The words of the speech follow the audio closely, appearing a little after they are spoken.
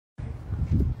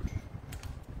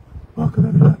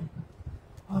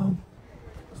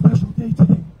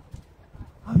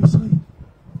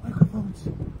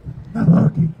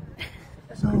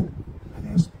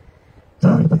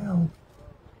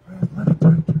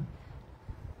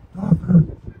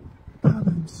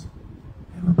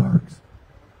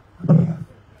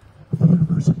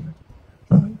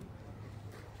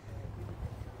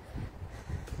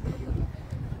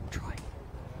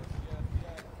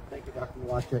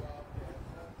District.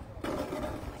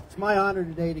 It's my honor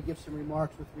today to give some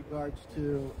remarks with regards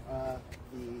to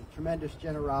the tremendous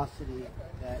generosity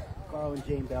that Carl and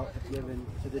Jane Belt have given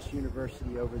to this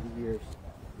university over the years.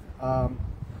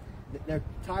 They're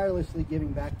tirelessly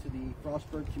giving back to the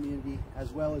Frostburg community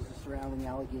as well as the surrounding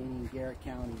Allegheny and Garrett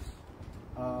counties.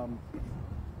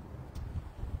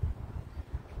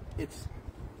 It's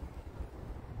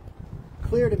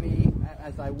clear to me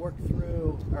as I work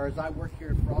here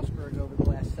at Frostburg over the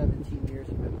last 17 years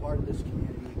and been part of this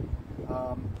community,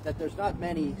 that there's not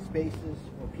many spaces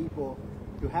or people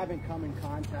who haven't come in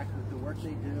contact with the work they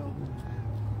do,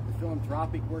 the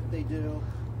philanthropic work they do,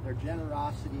 their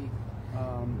generosity,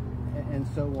 and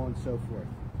so on and so forth.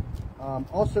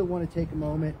 Also want to take a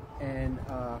moment and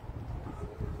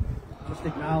just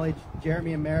acknowledge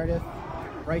Jeremy and Meredith,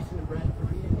 Bryson and Brent for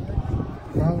being here,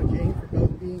 Carl and Jane for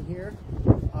both being here.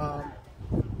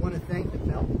 Want to thank the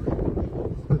Belt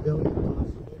Group, Pavilion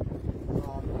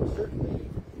possible. Certainly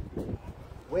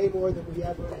way more than we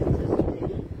ever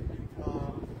anticipated.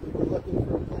 We were looking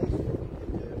for a place where we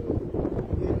could do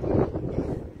community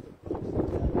engagement with folks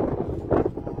together,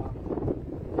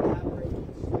 collaborate with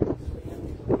students,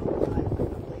 families, provide a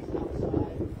place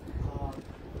outside.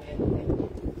 And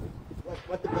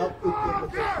what the Belt Group did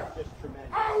with this is just tremendous.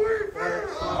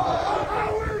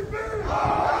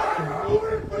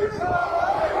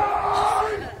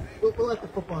 We'll let the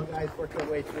football guys work their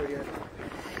way through here.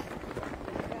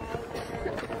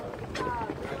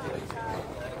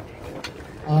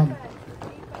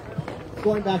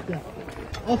 Going back to that,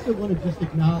 I also want to just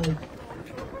acknowledge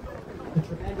the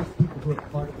tremendous people who are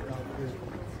part of the Belt Group.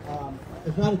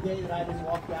 There's not a day that I didn't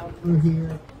walk down through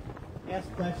here,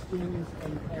 ask questions,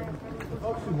 and the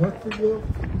folks who work for you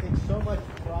take so much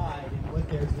pride in what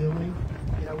they're doing.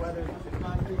 You know, whether it was the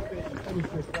concrete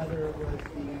finishers, whether it was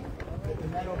the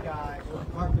metal guys, or the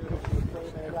carpenters who were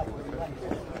framing it up, or the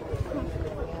electricians who were framing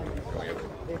it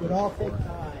down, they would all take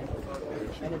time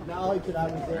and acknowledge that I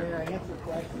was there, answer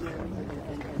questions,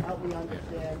 and help me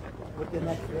understand what the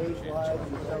next phase was,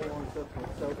 and so on and so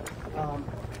forth. So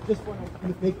just want to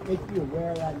make you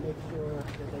aware of that and make sure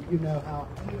that you know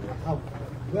how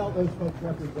well those folks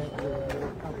represent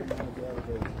your company on a daily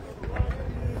basis.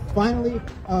 Finally,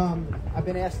 I've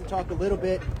been asked to talk a little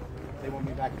bit, they want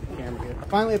me back to the camera here.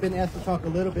 Finally, I've been asked to talk a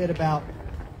little bit about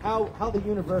how the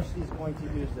university is going to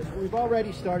use this. We've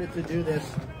already started to do this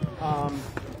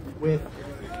with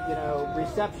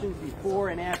receptions before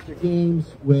and after games,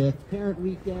 with parent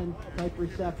weekend type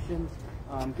receptions,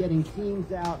 getting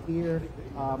teams out here.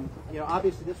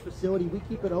 Obviously this facility, we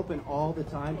keep it open all the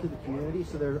time to the community,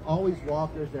 so there are always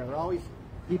walkers, there are always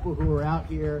people who are out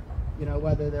here,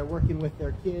 whether they're working with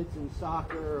their kids in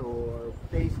soccer or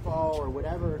baseball or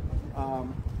whatever.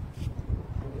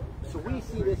 So we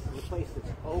see this as a place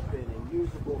that's open and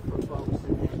usable for folks,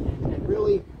 and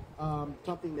really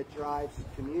something that drives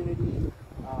community,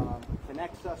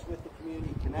 connects us with the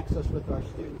community, connects us with our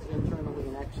students internally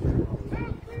and externally.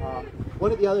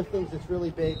 One of the other things that's really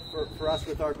big for us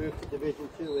with our move to Division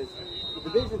II is the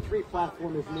Division III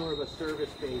platform is more of a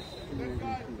service-based community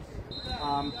piece.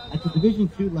 At the Division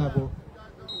II level,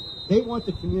 they want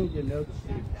the community to know the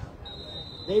students.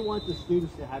 They want the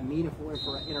students to have meaningful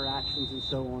interactions and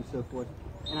so on and so forth.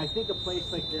 And I think a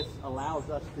place like this allows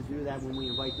us to do that when we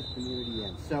invite the community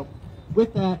in. So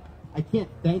with that, I can't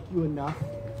thank you enough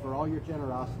for all your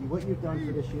generosity, what you've done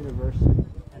for this university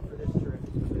and for this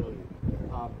terrific pavilion.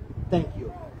 Thank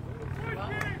you.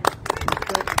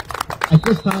 At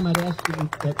this time, I'd ask you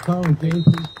that Carl and Jane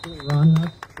please join Ron and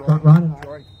us. Ron and I.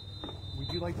 Troy, would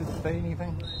you like to say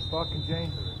anything, Buck and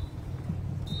Jane?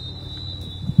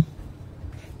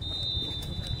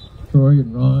 Troy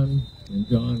and Ron and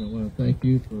John, I want to thank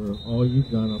you for all you've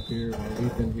done up here while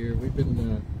we've been here. We've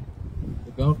been,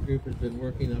 the Belt Group has been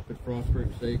working up at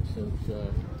Frostburg State since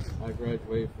I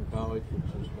graduated from college,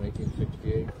 which was 1968.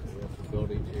 We have some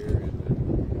buildings here, and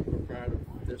we're proud of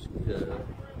this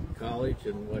college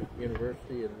and what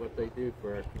university and what they do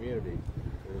for our community.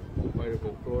 They're quite an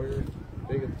employer,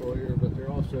 big employer, but they're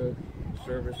also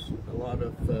service a lot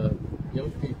of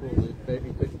young people that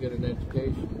maybe couldn't get an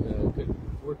education, couldn't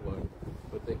afford one,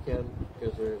 but they can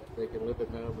because they can live at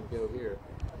home and go here.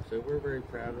 So we're very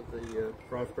proud of the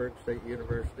Frostburg State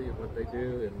University and what they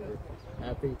do, and we're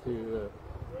happy to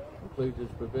include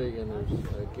this pavilion as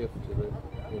a gift to the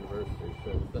university.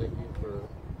 So thank you for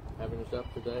having us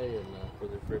up today and for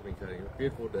this ribbon cutting. A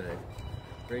beautiful day.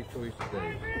 Great choice of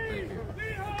days. Thank you.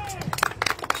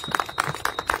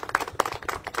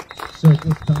 So at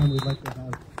this time, we'd like to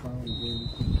have Carl and Jane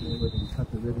come forward and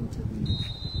cut the ribbon to the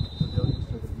pavilion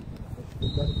so that we can officially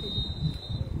dedicate it.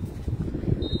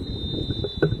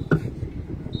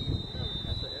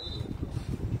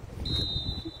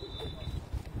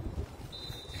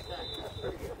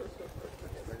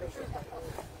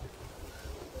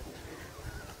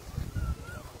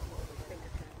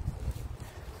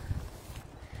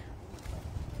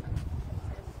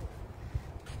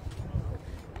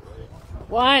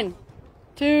 1,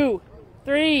 2,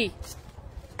 3.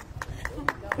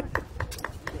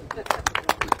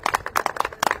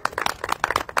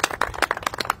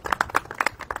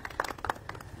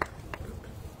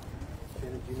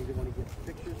 Shannon, do you want to get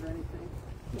pictures or anything?